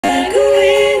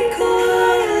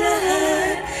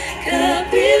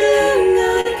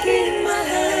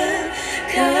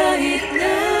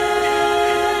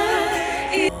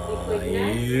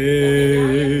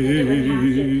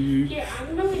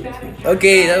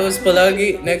Okay, that was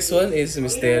Palagi. Next one is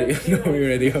Mysterio. No, we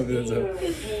already have that song.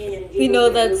 We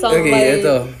know that song Okay, by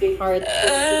ito. heart.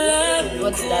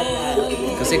 What's that?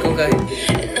 Kasi kung kahit...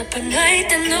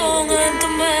 Napanay tanongan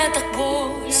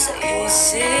tumatakbo sa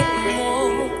isip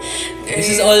mo. This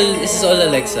is all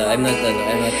Alexa. I'm not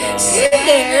You're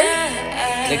there.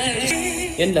 like,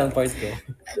 just, yan lang part ko.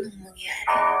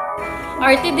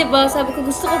 Arte, di ba? Sabi ko,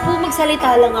 gusto ko po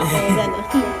magsalita lang ako.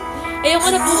 Gano'n. Ayoko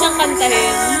na po siyang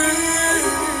kantahin.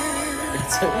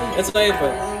 That's why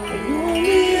part.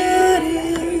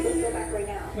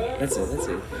 That's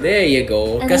it. There you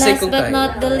go. And Kasi last kung but kahit...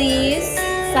 not the least,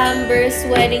 Samber's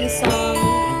wedding song.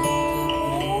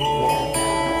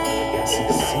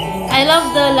 I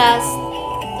love the last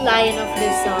line of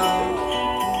this song.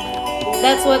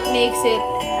 That's what makes it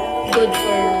good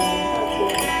for me.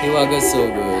 Hiwaga's so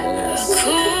good. Yes.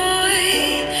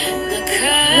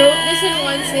 Wrote this in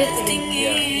one sitting.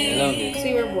 Yeah, I love it. So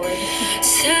you were bored.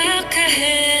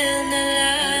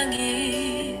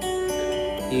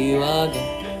 Hiwaga.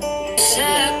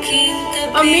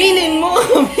 Aminin mo!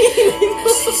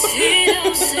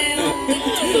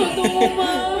 Todo mo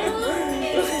ba?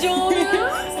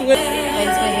 Jonas?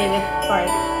 That's my favorite part.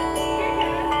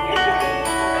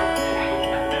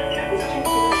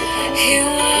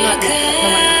 Not that, the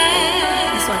one after.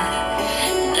 This one.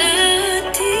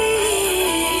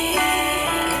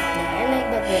 I like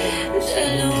that very much.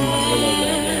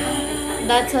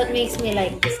 That's what makes me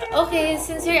like this. Okay,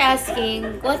 since you're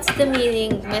asking, what's the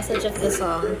message of the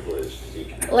song?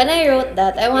 When I wrote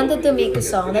that, I wanted to make a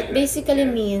song that basically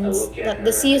means that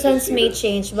the seasons may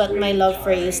change but my love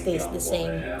for you stays the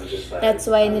same. That's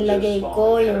why nilagay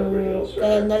ko yung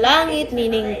kahil na langit,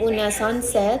 meaning una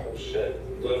sunset,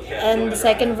 and the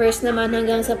second verse naman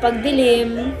hanggang sa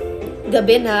pagdilim,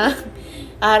 gabi na,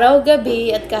 araw,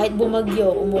 gabi, at kahit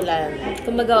bumagyo, umulan.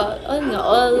 Kumaga,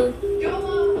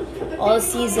 all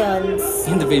seasons.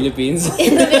 In the Philippines.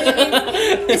 In the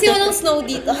Philippines. Kasi walang snow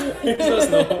dito. So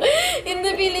snow. In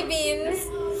the Philippines.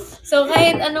 So,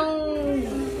 kahit anong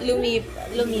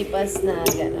lumipas na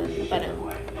gano'n, parang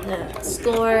na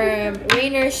storm,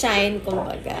 rain or shine,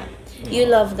 kumbaga, you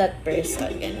love that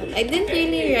person, gano'n. I didn't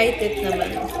really write it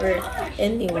naman for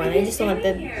anyone. I just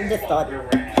wanted the thought,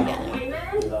 gano'n.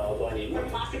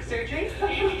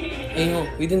 Ay, no,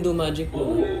 we didn't do magic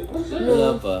po.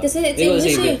 Wala pa. Kasi it's We'll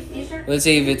English save eh. it. We'll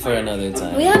save it for another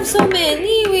time. We have so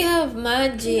many. We have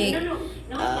magic.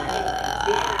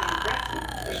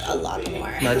 A lot more.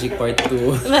 Magic part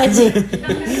 2. Magic.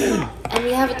 And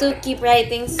we have to keep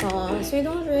writing songs. We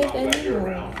don't write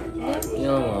anymore.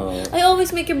 Yeah. I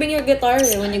always make you bring your guitar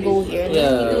when you go here.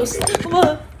 Yeah.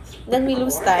 Then we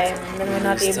lose time. Then we're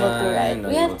not able to write.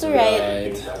 We have to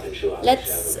write.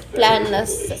 Let's plan a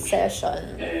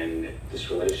session.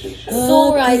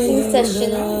 So writing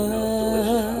session.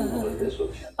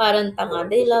 Parang tanga.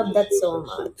 They love that so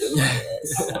much.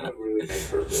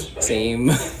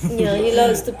 Same. Yeah, he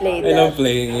loves to play that. I love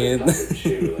playing it.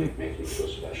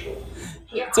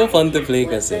 It's so fun to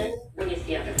play kasi.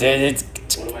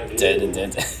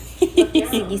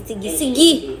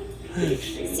 Sige.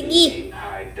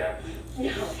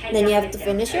 Then you have to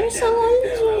finish your song.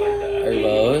 Our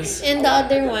vows? And the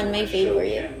other one, my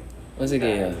favorite. O sige,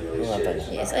 yun. Yung nga pala.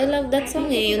 Yes, I love that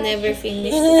song eh. You never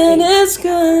finish And it. it's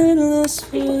kindness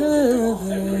forever.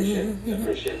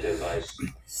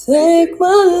 Thank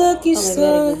my lucky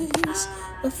stars.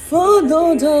 I followed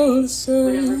all the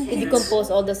signs. Did you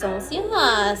compose all the songs?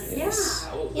 Yes.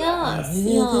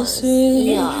 Yes.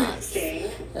 Yes.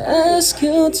 Ask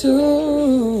you to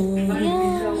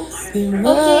be mine.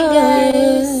 Okay,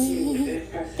 guys.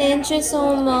 Thank you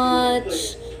so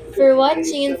much for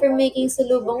watching and for making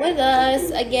Salubong with us.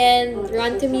 Again,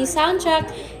 Run to Me soundtrack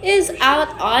is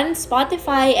out on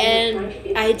Spotify and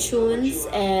iTunes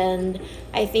and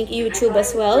I think YouTube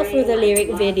as well for the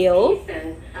lyric video.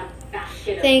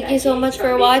 Thank you so much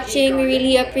for watching. We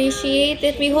really appreciate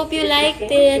it. We hope you liked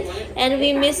it. And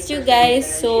we missed you guys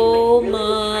so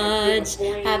much.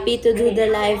 Happy to do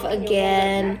the live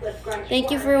again.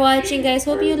 Thank you for watching, guys.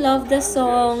 Hope you love the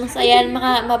songs. Ayan,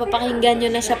 mapapakinggan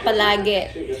nyo na siya palagi.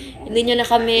 Hindi nyo na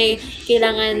kami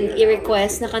kailangan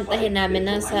i-request na kantahin namin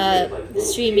na sa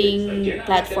streaming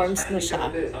platforms na siya.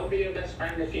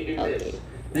 Okay.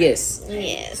 Yes.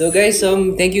 Yes. So guys,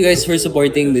 thank you guys for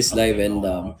supporting this live and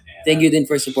thank you din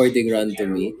for supporting Run to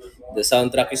Me. The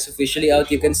soundtrack is officially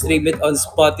out. You can stream it on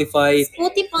Spotify,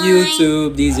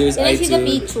 YouTube, Deezer's, Can I see the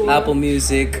iTunes, picture? Apple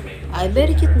Music. Ay,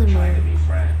 very cute naman.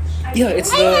 Yeah,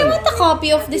 it's I want a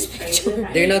copy of this picture.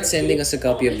 They're not sending us a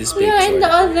copy of this picture. Yeah, and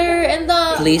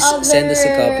the Please other, send us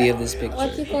a copy of this picture.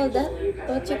 What you call that?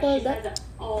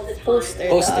 Poster.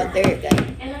 Poster. The other guy.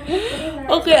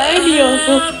 Okay, I'm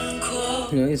yawning.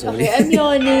 No, sorry. Okay, I'm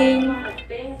yawning.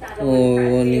 Oh,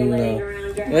 warning na.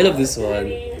 I love this one.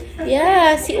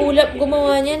 Yeah, si Ulap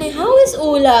gumawa niyan eh. How is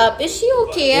Ulap? Is she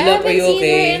okay? I Ulap, are haven't you seen her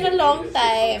okay? in a long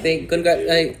time.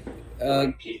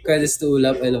 Credits to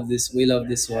Ulap. I love this. We love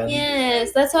this one.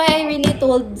 Yes, that's why I really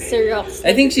told Sir Rox.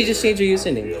 I think she just changed her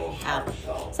username.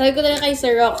 Sabi ko na lang kay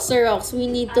Sir Rox, we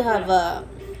need to have a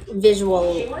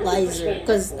visualizer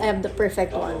because I have the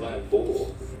perfect one.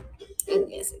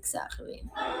 Yes, exactly.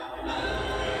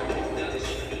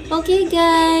 Okay,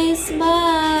 guys.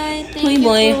 Bye. Thank you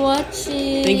Bye. for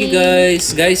watching. Thank you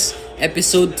guys. Guys,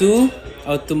 episode 2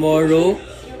 out tomorrow,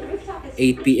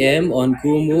 8 p.m. on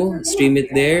Kumu. Stream it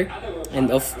there.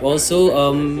 And also,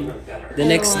 the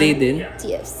next day din,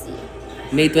 TFC.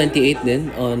 May 28 din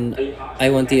on I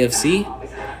Want TFC,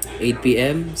 8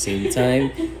 p.m. Same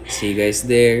time. See you guys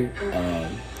there.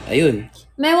 Ayun.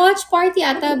 May watch party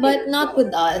ata, but not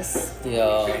with us.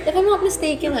 Yeah. If I'm not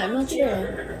mistaken, I'm not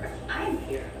sure.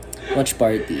 Watch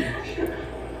party.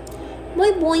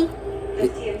 Bye, boy.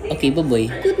 Okay, bye-bye.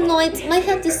 Good night. My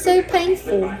head is so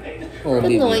painful. Oh,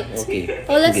 Good baby. night. Okay.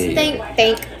 Oh, let's Okay.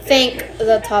 thank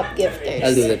the top gifters.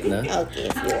 I'll do that na. Okay,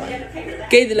 if you want.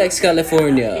 Kilig,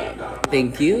 California.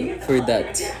 Thank you for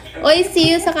that. Oy,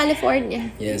 see you sa California.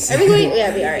 Yes. Are we going?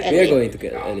 Yeah, we are. We are going to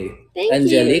LA. Thank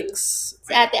Angelix.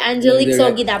 Si Ate Angelique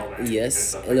Sogidap.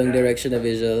 Yes. Along direction of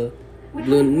visual.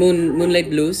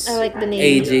 Moonlight Blues. I like the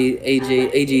name.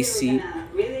 AJC.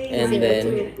 And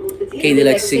then K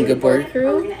Deluxe Singapore.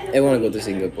 Crew. I wanna go to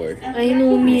Singapore. I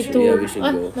know, me too. Yeah, we should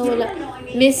go. Nawala.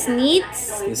 Miss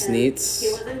Neats. Miss Neats.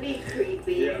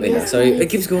 Wait, sorry. It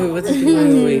keeps going. What is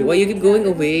going away? Why you keep going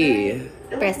away?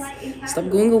 Press. Stop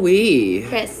going away.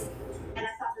 Press.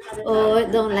 Oh,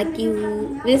 don't like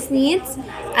you. Miss Needs.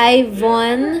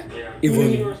 Yvonne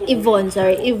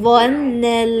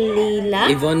Nelila.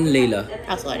 Yvonne Leila.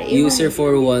 Oh, sorry. User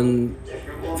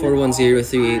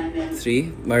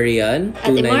 4103883. Marianne.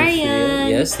 Ate 293. Marian.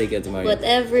 Yes, take it to Marianne.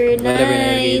 Whatever Whatever na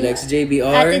night. Deluxe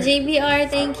JBR. Ate JBR,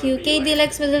 thank you. Kay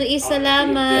Deluxe Middle East,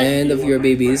 salamat. And of your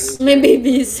babies. My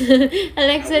babies.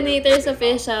 Alexanators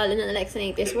Official and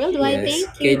Alexanators Worldwide, Yes. thank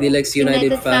you. Kay Deluxe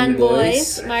United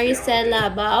Fanboys. Maricela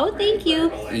Bao, thank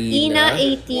you. Ina. Ina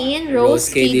 18, Rose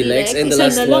K Deluxe. And the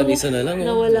last one, isa na lang.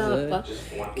 oh. Nawala pa.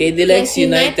 K Deluxe Yes,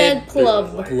 United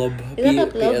Club. Club. Is that a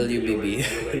club? PLUBB.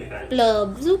 Plug.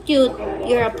 So cute.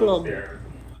 You're a plug.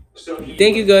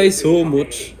 Thank you guys so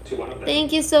much.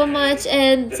 Thank you so much.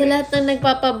 And sa lahat ng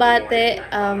nagpapabate,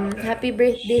 happy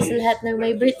birthday sa lahat ng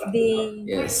may birthday.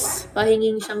 Yes.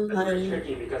 Pahinging Shanghai.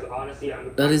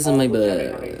 That is my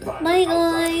bad. Bye,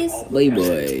 guys. Bye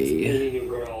bye.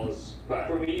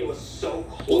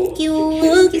 Thank you.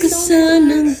 Huwag Thank ka you so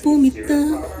sanang much.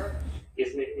 bumitaw.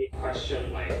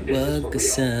 Huwag ka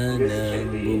sanang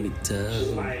bumitaw.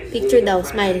 Picture daw.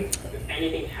 Smile.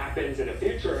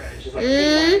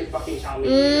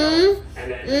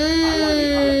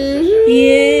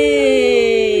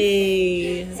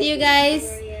 Yay! See you guys.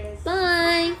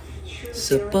 Bye.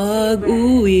 Sa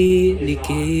pag-uwi ni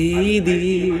KD,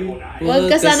 Huwag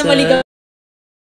ka sana maligaw.